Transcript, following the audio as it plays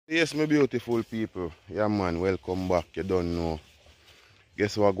Yes, my beautiful people. Yeah, man, welcome back. You don't know.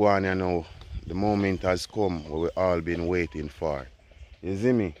 Guess what going on now? The moment has come what we all been waiting for. You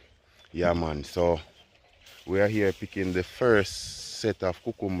see me? Yeah, man. So, we are here picking the first set of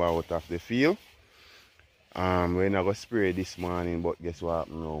cucumber out of the field. We're not going to spray this morning, but guess what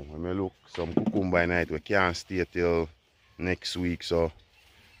happened now? When we look, some cucumber night, we can't stay till next week. So,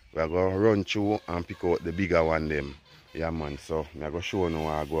 we're going to run through and pick out the bigger one them. Yeah, man. So, I'm going to show you how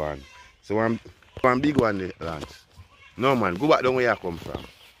I go on. So, one big one there, Lance. No, man. Go back down where you come from.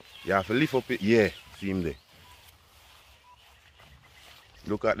 You have to lift up it. Yeah, see him there.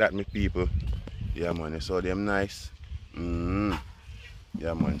 Look at that, my people. Yeah, man. You saw them nice.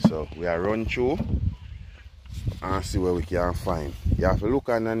 Yeah, man. So, we are run through and see what we can find. You have to look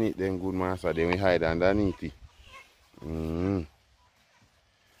underneath them, good man. So, then we hide underneath it.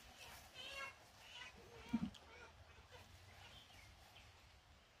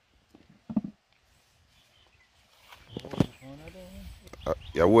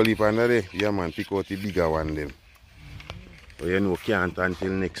 You hold it under there. Yeah, man. Pick out the bigger one, them. But you know, can't until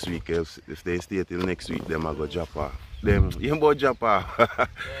next week. Else, if they stay till next week, them are going to drop off. Them, you about drop off.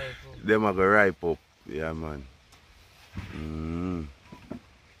 Them are going to ripe up. Yeah, man.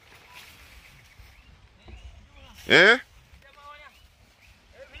 Eh?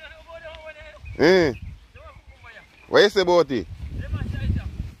 Eh? What you say about it?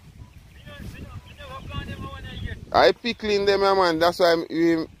 I pickling them, man. That's why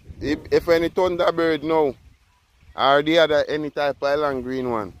if any thunderbird now, or the other any type of long green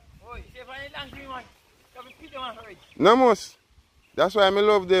one. Oh, if you find a long green one, you have to pick them off already. No must. That's why I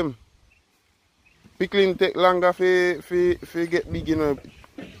love them. Pickling take longer for get big, you know.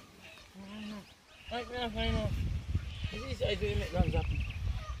 Right, we have to find out. This is how you make long happen.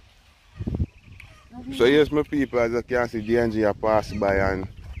 So yes, my people, as you can see, DNG are pass by and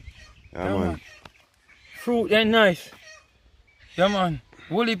yeah, man. Fruit, they're nice. Yeah, man.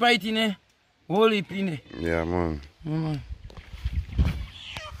 Holy bite in there. Holy in there. Yeah, man. Yeah, man.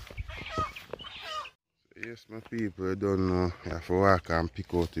 Yes, my people, you don't know. You have to walk and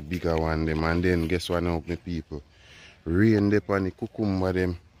pick out the bigger one them, and then guess what now, my people? Rain them on the cucumber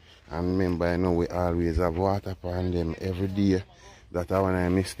them. And remember, you know, we always have water upon them every day. That's one of the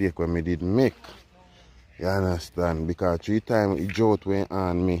mistake when we did make. You understand? Because 3 times it drought went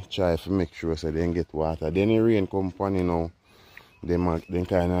on me, try to make sure so they don't get water. Then the rain come upon you know, they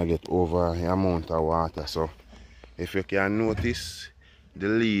kind of get over the amount of water. So, if you can notice, the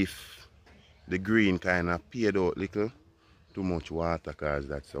leaf, the green kind of peeled out little, too much water cause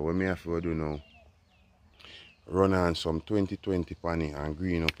that. So, what I have to do now, run on some 20-20 panny and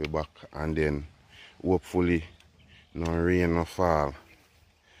green up your back, and then hopefully no rain no fall.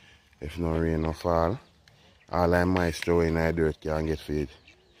 If no rain no fall, all that moisture in the dirt can get feed.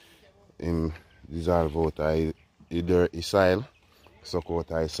 Him dissolve out the dirt, soil, suck out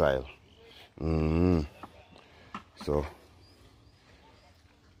the soil. So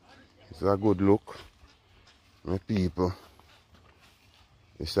it's a good look, my people.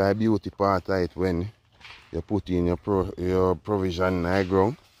 It's a beauty part of it when you put in your provision in the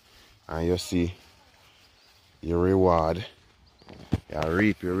ground and you see your reward. You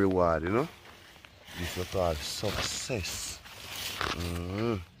reap your reward, you know. This is called success.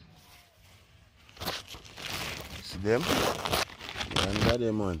 See them? You under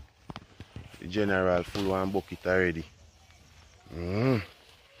them, man. The general full one bucket already.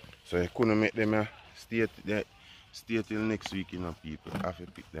 So you couldn't make them stay till next week, you know, people. I have to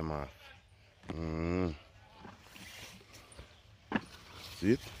pick them off.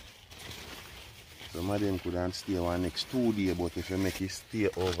 See it? Some of them couldn't stay one next 2 days, but if you make it stay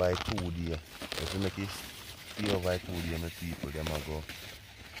over 2 days, if you make it stay over 2 days, my people,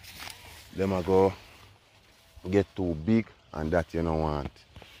 them are go get too big, and that you don't want,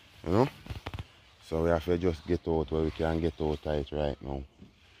 you know. So we have to just get out where we can get out of it right now.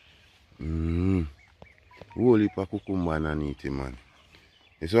 Whole heap of cucumber underneath it, man.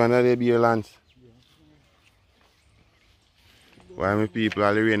 This one of the beer lands. Why my people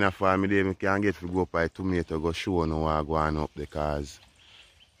all the rain a fall me there, I can't get to go up by tomato go show no what going up because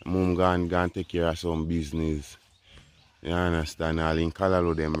mum gone take care of some business. You understand? All in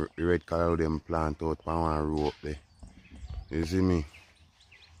color them red color them plant out for one row up there. You see me?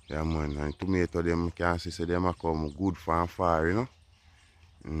 Yeah, man. And tomato them can see so them a come good from far, you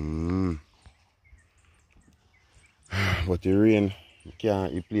know. But the rain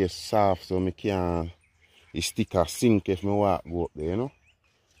can't, the place soft, so me can't, the sticker sink if me walk go up there, you know.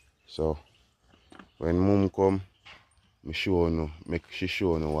 So when mum come, me show no, make she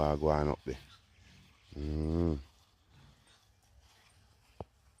show no what going up there.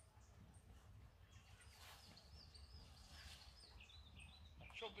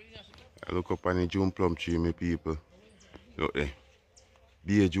 I look up on the June plum tree, my people. Look there.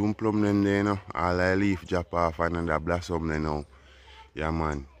 Be a June plum them there, you know. All the leaf drop off and the blossom there now. Yeah,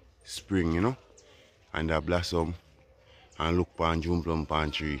 man. Spring, you know. And the blossom. And look upon June plum pan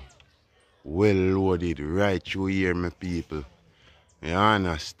tree. Well loaded right through here, my people. You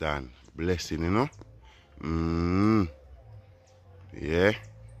understand? Blessing, you know. Yeah.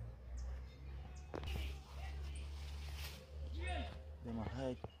 Them a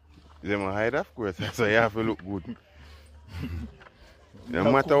hide. Them a hide, of course. So you have to look good.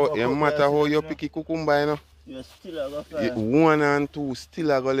 No matter how you pick a cucumber, you know. You still a go fire. 1 and 2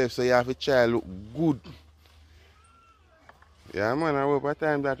 still a go left, so you have to try look good. Yeah, man, I hope by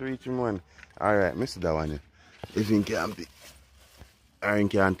time that reach him, man. Alright, I see that one. If you can pick, or you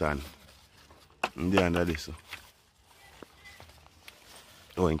can turn. And the under this.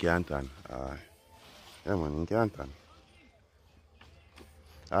 Oh, you can turn. Alright. Yeah, man, you can turn.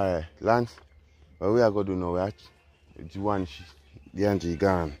 Alright, Lance, what we are going to do now? It's one, the auntie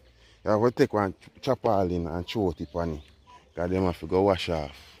gone. You have to take one, chop all in and throw it upon it. Because they have to go wash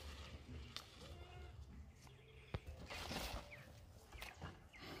off.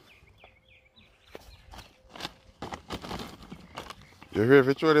 You hear if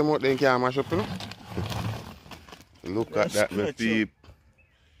you throw them out, then you can't mash up, you know? Look at that, my peep.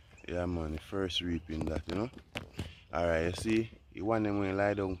 Yeah, man, the first reaping that, you know? Alright, you see, you want them when you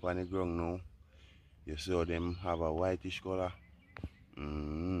lie down on the ground now. You see how them have a whitish color.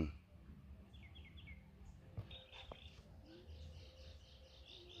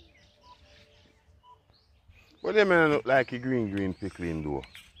 But they may look like a green pickling though.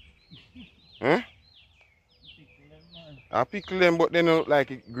 Huh? I pickle them, but they don't look like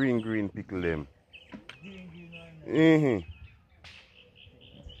a green pickle them.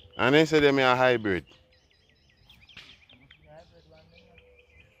 And they say they are a hybrid.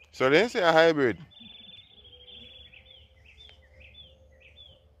 So they say a hybrid.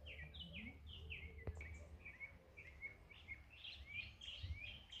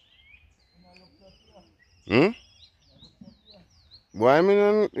 Why I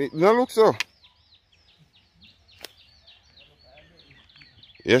mean it don't look so.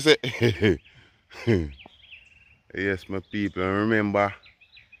 Yes, yes, my people. I remember a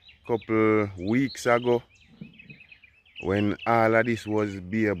couple weeks ago when all of this was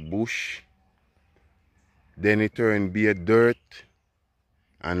bare bush, then it turned bare dirt,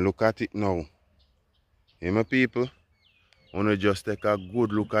 and look at it now. Hey, my people, I want to just take a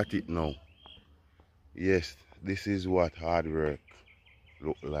good look at it now. Yes, this is what hard work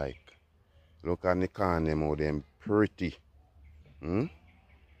look like. Look at the corn them, how them pretty.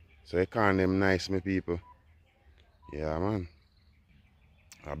 So the corn them nice, my people. Yeah, man.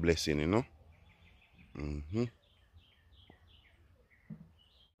 A blessing, you know. My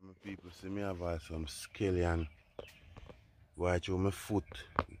people see me have some scallion right through my foot.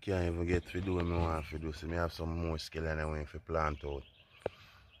 You can't even get to do what I want to do. So me have some more scallion I want to plant out.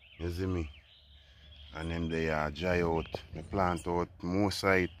 You see me? And then they are dry out. I plant out more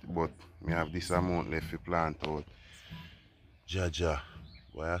side, but I have this amount left to plant out. Jaja.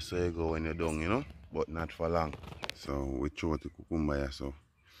 Why I say you go when you're done, you know? But not for long. So we throw the cucumber here, so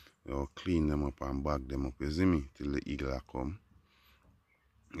we'll clean them up and bag them up, you see me? Till the eagle come.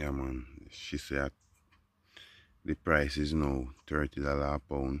 Yeah, man. She said the price is now $30 a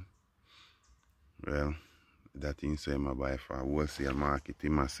pound. Well, that inside my buy for wholesale market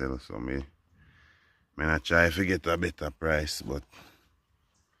in myself, so me not try to get a better price, but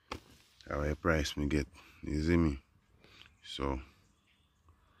our price me get, you see me? So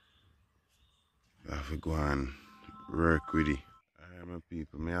I have to go and work with it. Alright, my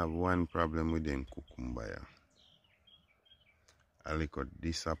people, I have one problem with them cucumber. A little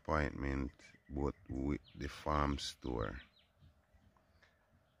disappointment but with the farm store.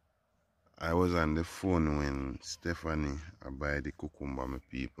 I was on the phone when Stephanie buy the cucumber, my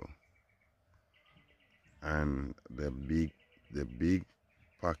people. And the big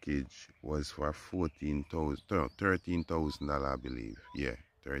package was for $13,000, I believe. Yeah,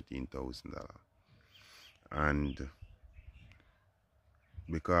 $13,000. And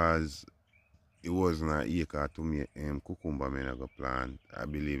because it wasn't an acre to me cucumber me I go plant, I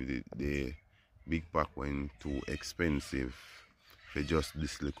believe the big pack went too expensive for just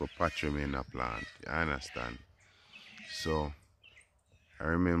this little patch of me in a plant. You understand? So I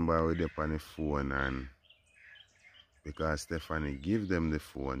remember I was up on the phone, and because Stephanie give them the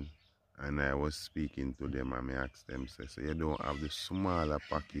phone and I was speaking to them, and I asked them, so you don't have the smaller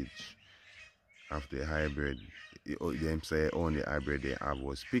package of the hybrid. Them say only hybrid they have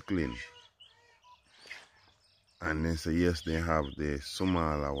was pickling. And then say yes, they have the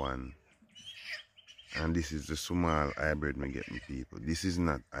smaller one. And this is the small hybrid me get me people. This is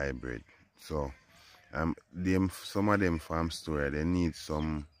not hybrid. So some of them farm store they need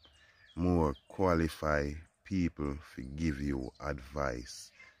some more qualified people to give you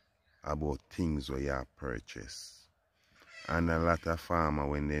advice about things where you purchase. And a lot of farmer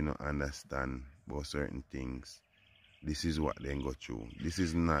when they don't understand about certain things, this is what they go through. This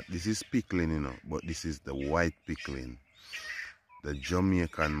is pickling, you know, but this is the white pickling. The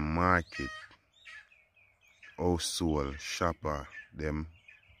Jamaican market household shopper, them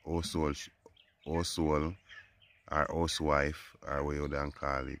household or housewife or what you can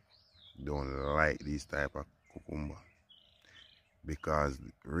call it, don't like this type of cucumber. Because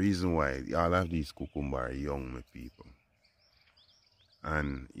the reason why all of these cucumber are young my people.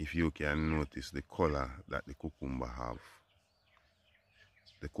 And if you can notice the color that the cucumber have,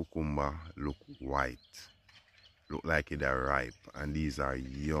 the cucumber look white, look like it are ripe, and these are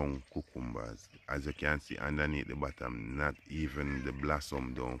young cucumbers. As you can see underneath the bottom, not even the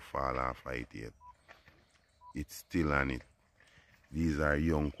blossom don't fall off it yet. It's still on it. These are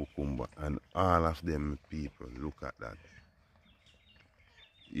young cucumber, and all of them people, look at that.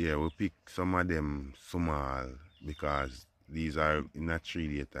 Yeah, we pick some of them small because these are in a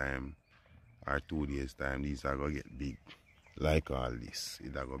 3-day time or 2 days time, these are gonna get big like all this.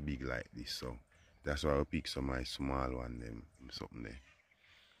 It are gonna big like this. So that's why we pick some of my small one them something there.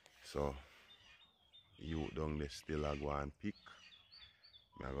 So you down there still I go and pick.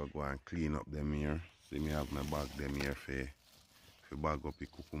 I go and clean up them here. See me have my bag them here for bag up the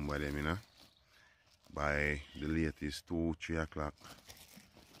cucumber them, you know. By the latest 2-3 o'clock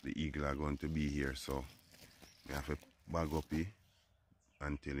the eagle are going to be here, so I have to bag up it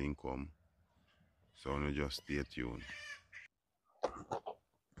until he come. So no, just stay tuned.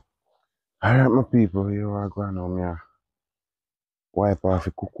 Alright my people, you are going home here. Wipe off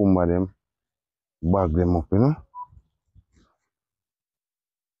the cucumber them, bag them up, you know.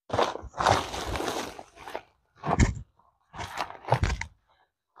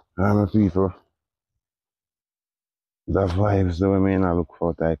 Alright my people, the vibes the way me not look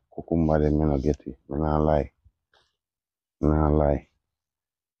for that cucumber them, me not get it. Me not lie. Me not lie.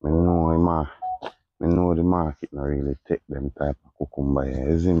 Me know the market not really take them type of cucumber here,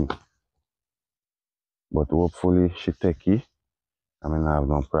 you see me? But hopefully she take it. I mean I have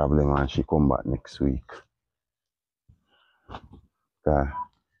no problem and she come back next week. The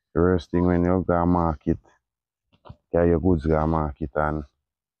first thing when you go market, carry your goods go market and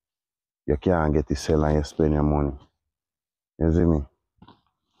you can't get it sell and you spend your money. You see me?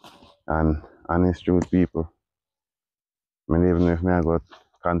 And honest truth people, I mean even if I got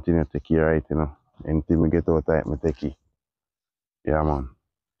continue to take it right, you know. Anything me get out of it, me take it. Yeah man.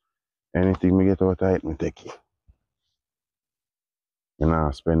 Anything me get out of it, me take it. You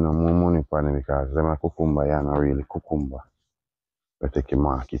know, spend no more money on it because them a cucumber, you not really cucumber. We take a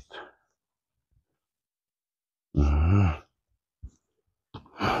market.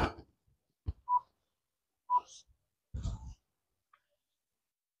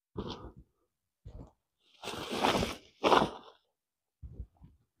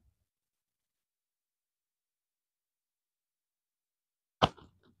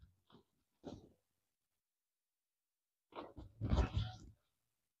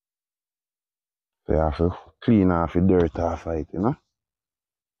 So you have to clean off the dirt off it, you know.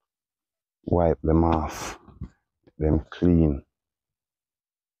 Wipe them off. Them clean.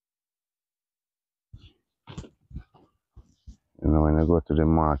 You know, when you go to the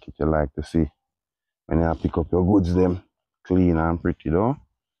market, you like to see when you pick up your goods, them clean and pretty, though.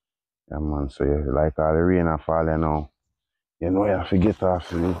 Yeah, man. So you like all the rain and fall, you know. You know, you have to get off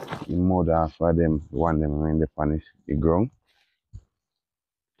the mud off of them, one them when they punish the ground.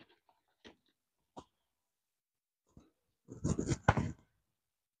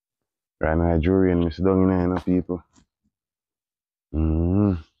 Right now, jury and Miss Dung in there, you know, people.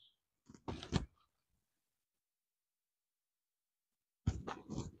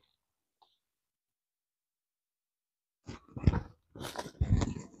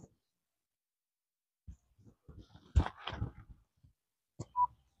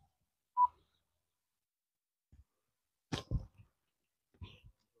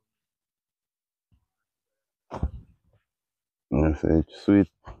 I say it's sweet.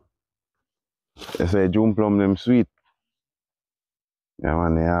 They say June plum them sweet. Yeah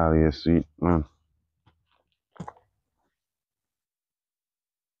man, they always sweet, man.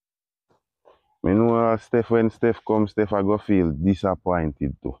 Me know when Steph comes, Steph I go feel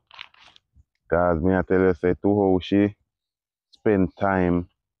disappointed too. Cause me I tell you say to how she spend time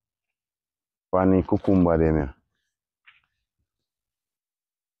on the cucumber them here.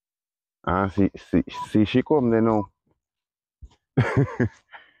 And see she come there now.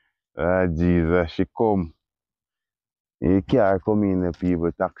 Ah, Jesus, she come. A car come in, the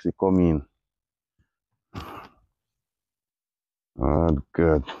people, taxi come in. Oh,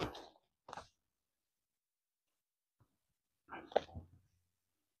 God.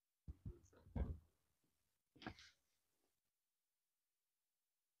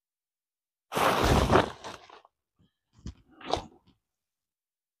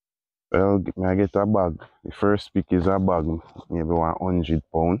 Well, I get a bag. The first pick is a bag, maybe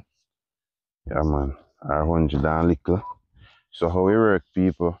 £100. Yeah, man. Or 100 and little. So how it work,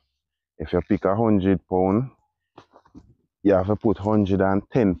 people? If you pick £100, you have to put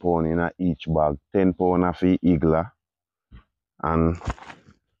 £110 in each bag. £10 of the Igla and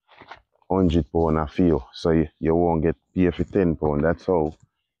 £100 of you. So you won't get paid for £10. That's how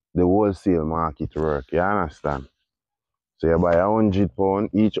the wholesale market work. You understand? So you buy £100,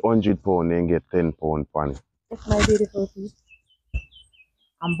 each £100 then get £10 on it. It's my beautiful piece.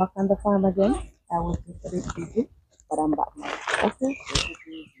 I'm back on the farm again. I was just a bit busy, but I'm back now. Okay?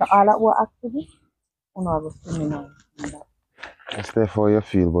 So all that were activity, I was swimming now. That's therefore you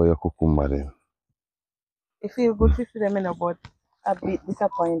feel about your cucumber then. It feels good to see them in a but a bit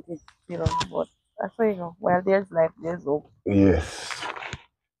disappointed, you know, but that's where you go. Well, there's life, there's hope. Yes.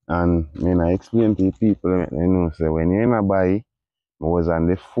 And when I explain to people, I know, say when you're in a buy, I was on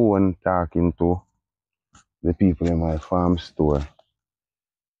the phone talking to the people in my farm store.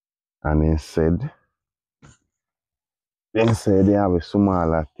 And they said they have a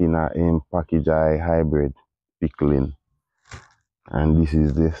smaller thinner package hybrid pickling. And this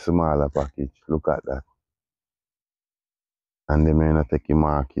is the smaller package. Look at that. And they may not take a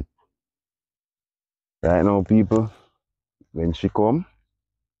market. Right now, people, when she come,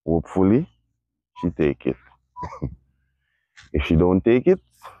 hopefully, she take it. If she don't take it,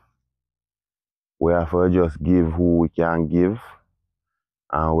 we have to just give who we can give.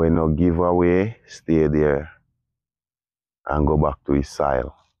 And when no give away, stay there and go back to his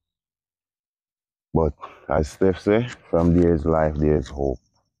soil. But as Steph said, from there's life, there's hope.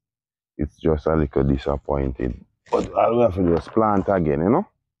 It's just a little disappointed. But I'll have to just plant again, you know?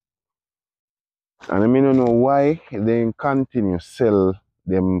 And I mean, don't know why they continue sell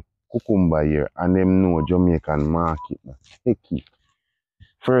them cucumber here and them know Jamaican market. Heck it.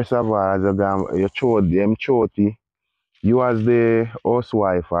 First of all, as you showed them choti, you as the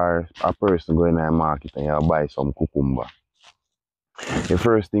housewife or a person going to the market and you buy some cucumber. The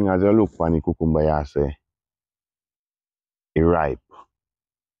first thing as you look on the cucumber, you say, it ripe.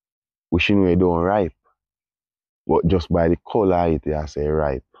 Wishing we don't ripe. But just by the color it, you say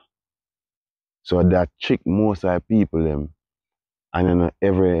ripe. So that trick most of the people them. And you know,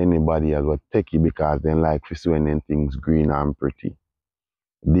 anybody I got take it because they like to see when them things green and pretty.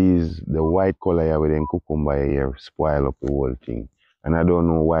 The white color here with them cucumber here spoil up the whole thing. And I don't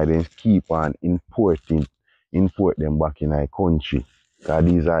know why they keep on import them back in our country. Because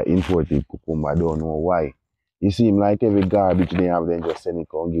these are imported cucumber. I don't know why. It seems like every garbage they have, then just send it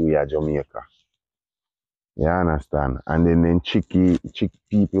and give it to Jamaica. You understand? And then chick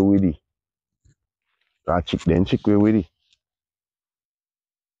people with it. Chick with it.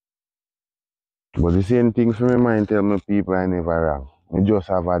 But the same things for my mind tell me people I never have. I just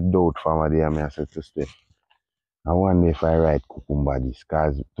have a doubt from a day I said to Steph. I wonder if I write cucumber this.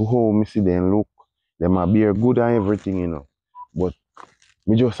 Because to how me see them look, they might be good and everything, you know. But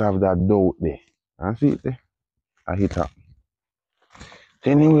me just have that doubt there. And see it there? I hit up.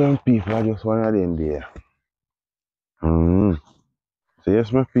 Anyway, people, I just want them there. So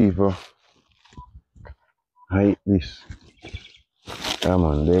yes, my people. I eat this. Come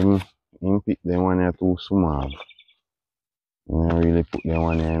on, them pick them one here too small. I really put them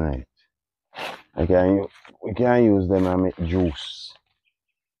one here night. We can use them and make juice.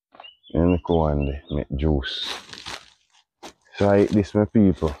 Let me go on there, make juice. So I eat this, my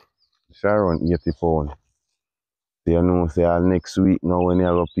people. It's around £80. So you know, say next week now when you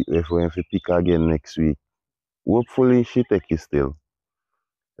have a pick, if we pick again next week. Hopefully she take it still.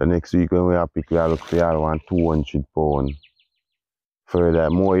 The next week when we have pick, we have look for £200. Further,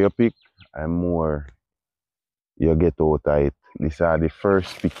 more you pick and more you get out of it. These are the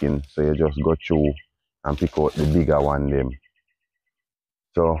first picking, so you just go through and pick out the bigger one them.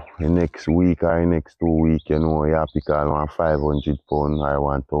 So the next week or the next 2 weeks, you know, you pick on £500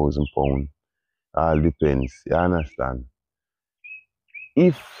 or £1,000. All depends, you understand?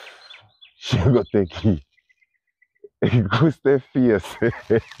 If she go take it, it goes to face.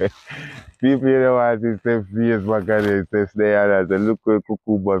 People you know want to say face back and they say stay and say look where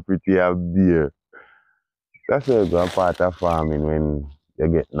cucumber pretty up there. That's why I go part of farming when you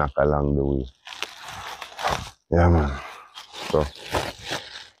get knocked along the way. Yeah, man. So,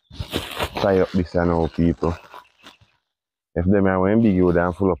 tie up this now, people. If them are when big, you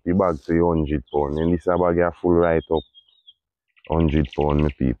would full up your bag to 100 pounds. And this bag are full right up 100 pounds, my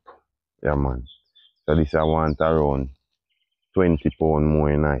people. Yeah, man. So this I want around 20 pounds more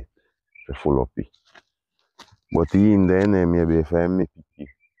a night to full up it. But in the end, maybe if I'm me picky.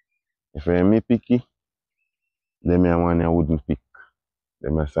 If I'm me picky, then I want a wooden pick.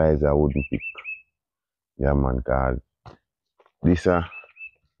 Then my size I wouldn't pick. Yeah, man, cause this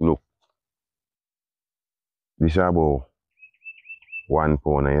look, this about 1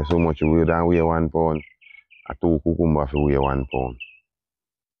 pound. And so much you don't weigh 1 pound. A 2 cucumber for weigh 1 pound.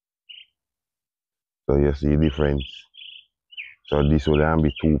 So you see the difference. So this will then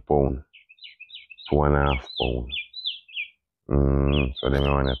be 2 pound, 2.5 pound. So then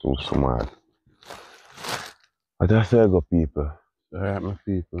I want it too small. But that's how I go, people. Alright, my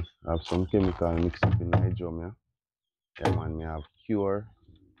people. I have some chemical mixed up in my drum, yeah. Yeah, man, I have Cure,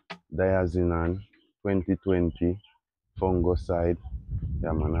 Diazinon, 2020, Fungicide.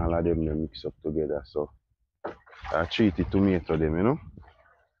 Yeah, man, all of them they mix up together. So I treat it tomato them, you know.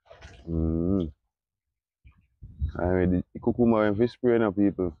 Alright, the cucumber when we spray now,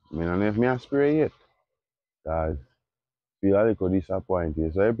 people. I don't know if I spray yet. Cause I feel a little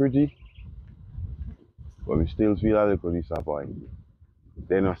disappointed. So it's pretty, but we still feel a little disappointed.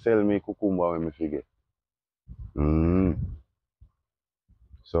 They don't sell me cucumber when I forget.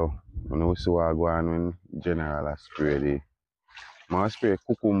 So, you know, see what I go on when general I spray the. I spray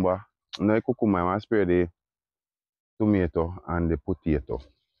cucumber. No cucumber, I spray the tomato and the potato.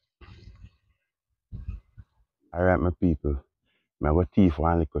 Alright, my people. I go teeth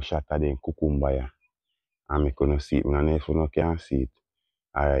one little shot of the cucumber here. And I can see it. I don't know if you can see it.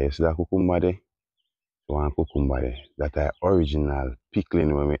 Alright, you see that cucumber there? So one cucumber there. That is original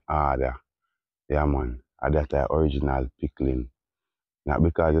pickling when we order. Yeah, man. And that is original pickling. Not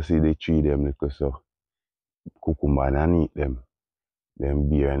because you see they treat them little so cucumber and eat them. Them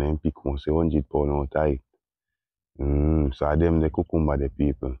beer and them pick most 100 pounds out of it. So them the cucumber the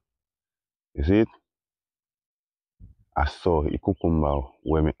people. You see it? I saw a cucumber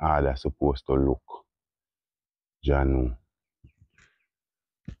where me order supposed to look. Janu.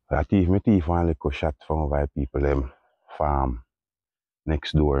 I teeth me teeth one little shot from over people them farm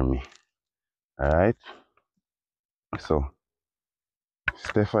next door me. Alright? So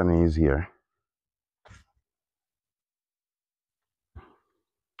Stephanie is here.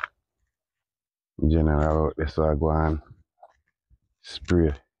 General out there, so I go and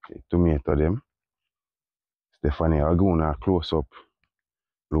spray the tomato them. Stephanie, I go on a close up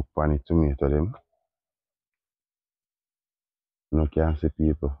look on the tomato them. You can't see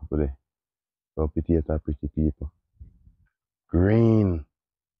people today. So potato pretty people. Green.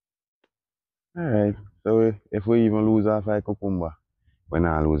 Alright. So if we even lose half a cucumber, we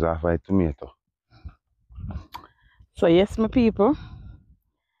not lose half a tomato. So yes, my people,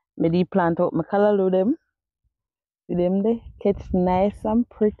 me dey plant out my callaloo them. See them they catch nice and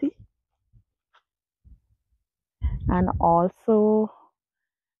pretty. And also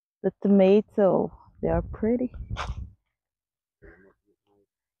the tomato, they are pretty.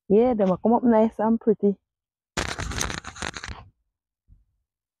 Yeah, they will come up nice and pretty.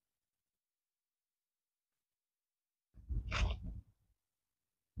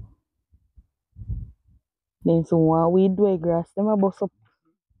 Then so one we do a grass, them a bust up.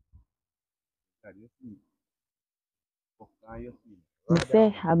 I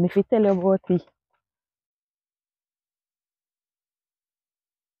say, I'm if I tell you about it.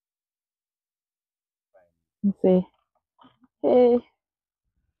 I say, hey.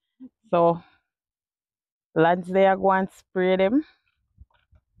 So lads they are going to spray them.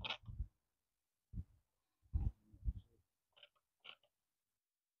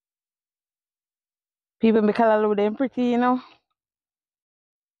 People make callaloo them pretty, you know.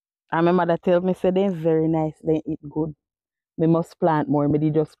 And my mother tell me say they're very nice, they eat good. Me must plant more. Me dey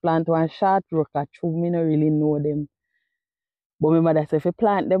just plant one short row, cause true me no really know them. But my mother say if you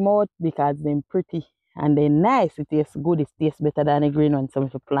plant them out because they're pretty and they're nice, it tastes good, it tastes better than the green ones. So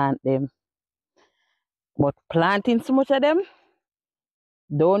if you plant them. But planting so much of them,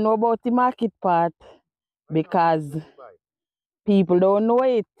 don't know about the market part because people don't know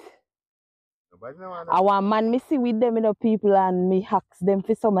it. I want man me see with them, you know, people and me ask them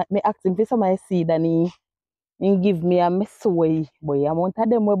for some, me ask him for some of seed and he give me a mess away. Boy, I want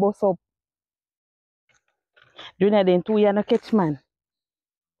them we bust up. During the 2 years no catch man.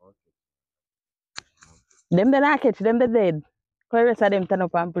 Them they not catch, them they dead. Cause the rest of them turn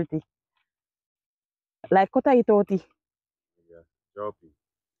up and pretty. Like cut it out. Dropping.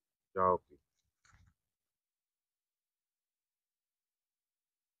 Dropping.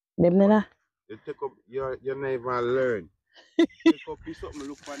 Them nena. You take up, you never learn. Take up is something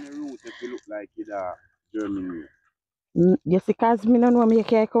look on the root if you look like it germinate. You see, cause me no know me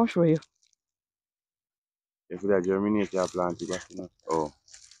can come show you. If that germinate your plant, you got to know. Oh,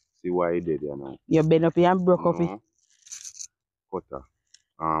 see why it did there now. You bend up here and broke up it. Cutter.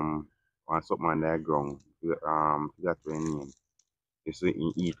 On something on the ground. That's what I mean. You see,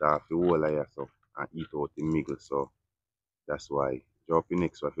 you eat off the whole of yourself and eat out the middle, so that's why. Drop the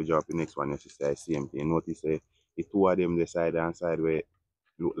next one. If you drop the next one, you see the same thing. You notice the two of them, the side and side where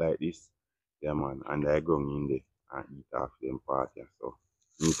look like this. Yeah, man. And the ground in there and eat off them part, yeah. So,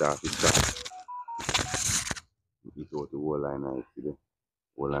 eat off the top. Eat out the whole line night, see the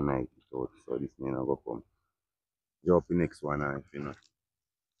whole of night eat out. So, this may not go come. Drop the next one, if you know.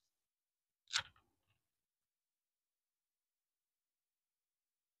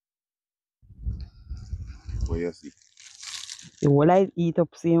 What you see? The whole I eat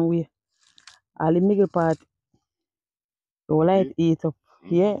up same way. All the middle part, the whole I eat up.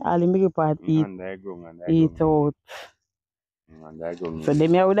 Yeah, all the middle part eat, eat out. So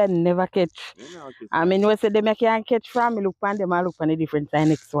them I would have never catch. I mean, when say them I can't catch from me, look on them, I look on a different side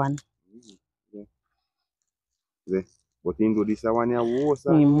next one. Yeah. But into this one here, worse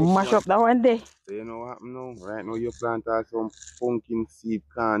Mash up that one day. So you know what happen now? Right now you plant some pumpkin seed,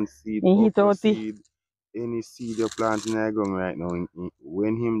 corn seed, Hit okra out seed, any seed you plant in the ground right now.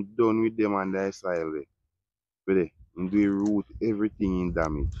 When him done with them on the soil there, but him do root everything in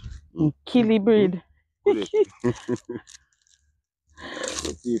damage. Kill the breed. The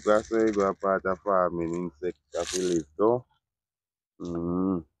people are saying go a part of farming, insect that we live though.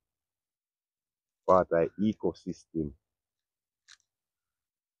 Part of ecosystem.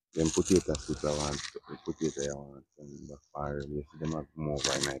 Them potato sit around, potato you want, and the fire, you see them have more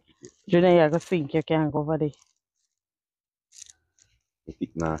overnight potato. Junior, you go think you can't go over there. You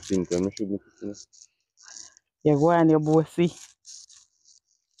think now, think when you should be picking. You go and you both see.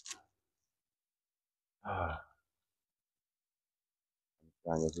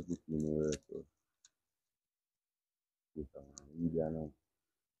 Can't get to 15 years, so. Media now.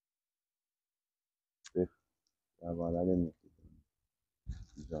 Fifth, you have all of them.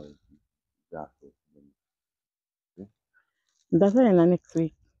 That's why next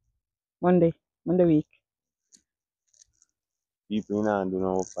week. Monday week. People in and do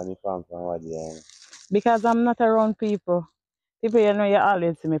not work on the farm from what they are. Because I'm not around people. People, you know, you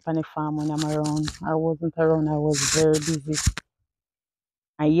always see me on the farm when I'm around. I wasn't around, I was very busy.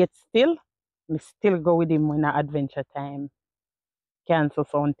 And yet still, we still go with him when I adventure time. Cancel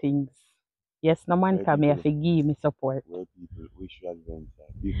some things. Yes, no man can me have to give me support. Where people wish you adventure.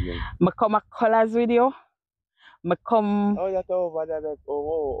 Big I come a colors with you. I come. Oh, that's over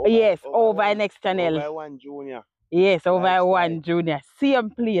there. Yes, over next channel. Over one junior. Yes, over one junior. Same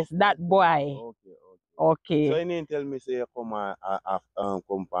place, that boy. Okay. So you didn't tell me say you come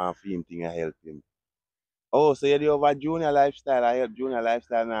and film thing and help him. Oh, so you're over junior lifestyle. I help junior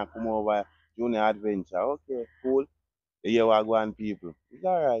lifestyle now come over junior adventure. Okay, cool. You are going people. It's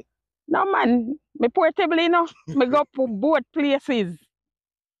alright. No man, me portable enough. Me go to both places.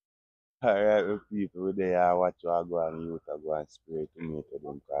 Alright, with people with there watch you go and youth go and spray tomato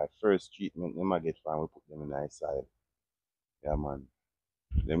them. Cause first treatment them get from we put them in the side. Yeah man.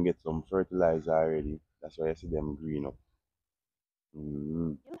 Them get some fertilizer already. That's why you see them green up.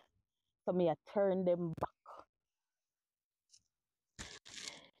 So me I turn them back.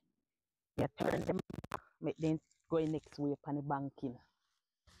 Me I turn them back. Make them go next way upon the banking.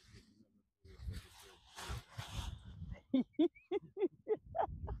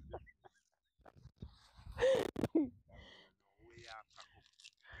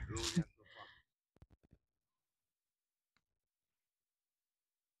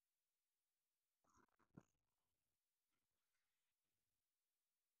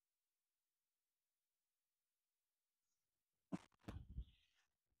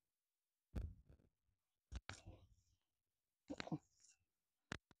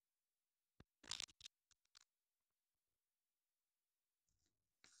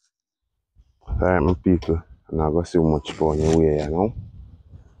 Alright, my people. I'm not going to see much fun anyway, you know.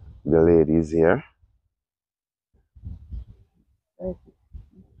 The ladies here.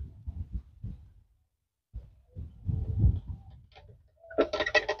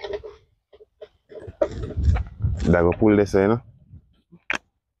 That go pull this, you know.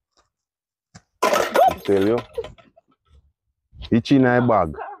 Tell you. It's in a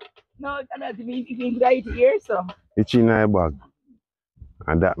bag. No, it cannot be right here, so. It's in a bag.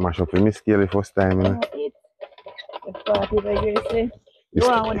 And that mash up in my scale the first time, you know. The party like you say. You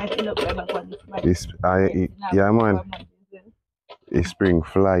want when I fill up my back on this mic. This, yeah, man. A spring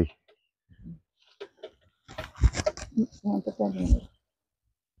fly. Want to tell me?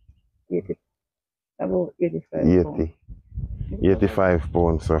 80. About 85 pounds. 80. 85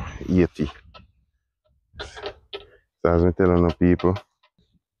 pounds, so 80. So as we telling the people,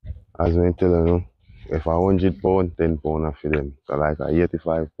 as we telling them, if 100 pounds, 10 pounds are for them. So like a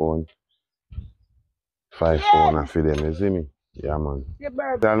 85 pounds, 5 pounds are for them, you see me? Yeah, man. Yeah,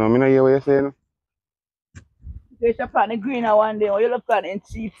 bird. So, no, I don't hear what you're saying. You should plant the green one day, or you look at in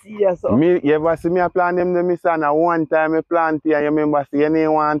cheap seed or so. Me, you ever see me plant them, my son, and one time I plant it, and you remember, see, you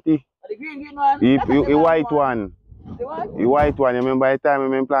didn't want it. The green one? The white one. The what? The white one, you remember the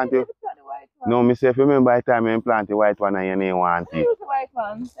time I plant it? The white one. No, me say, if you remember the time I plant the white one and you didn't want it. Use the white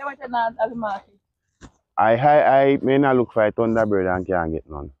one. They want to not as market. I may not look for a Thunderbird and can't get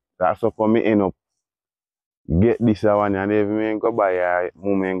none. That's up for me end up get this one and if me go buy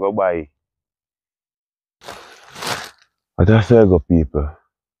mum go buy. But that's where I go, people.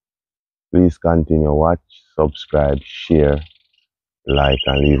 Please continue watch, subscribe, share, like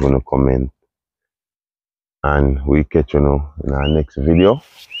and leave a comment. And we catch you now in our next video.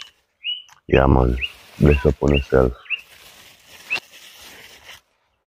 Yeah man. Bless up on yourself.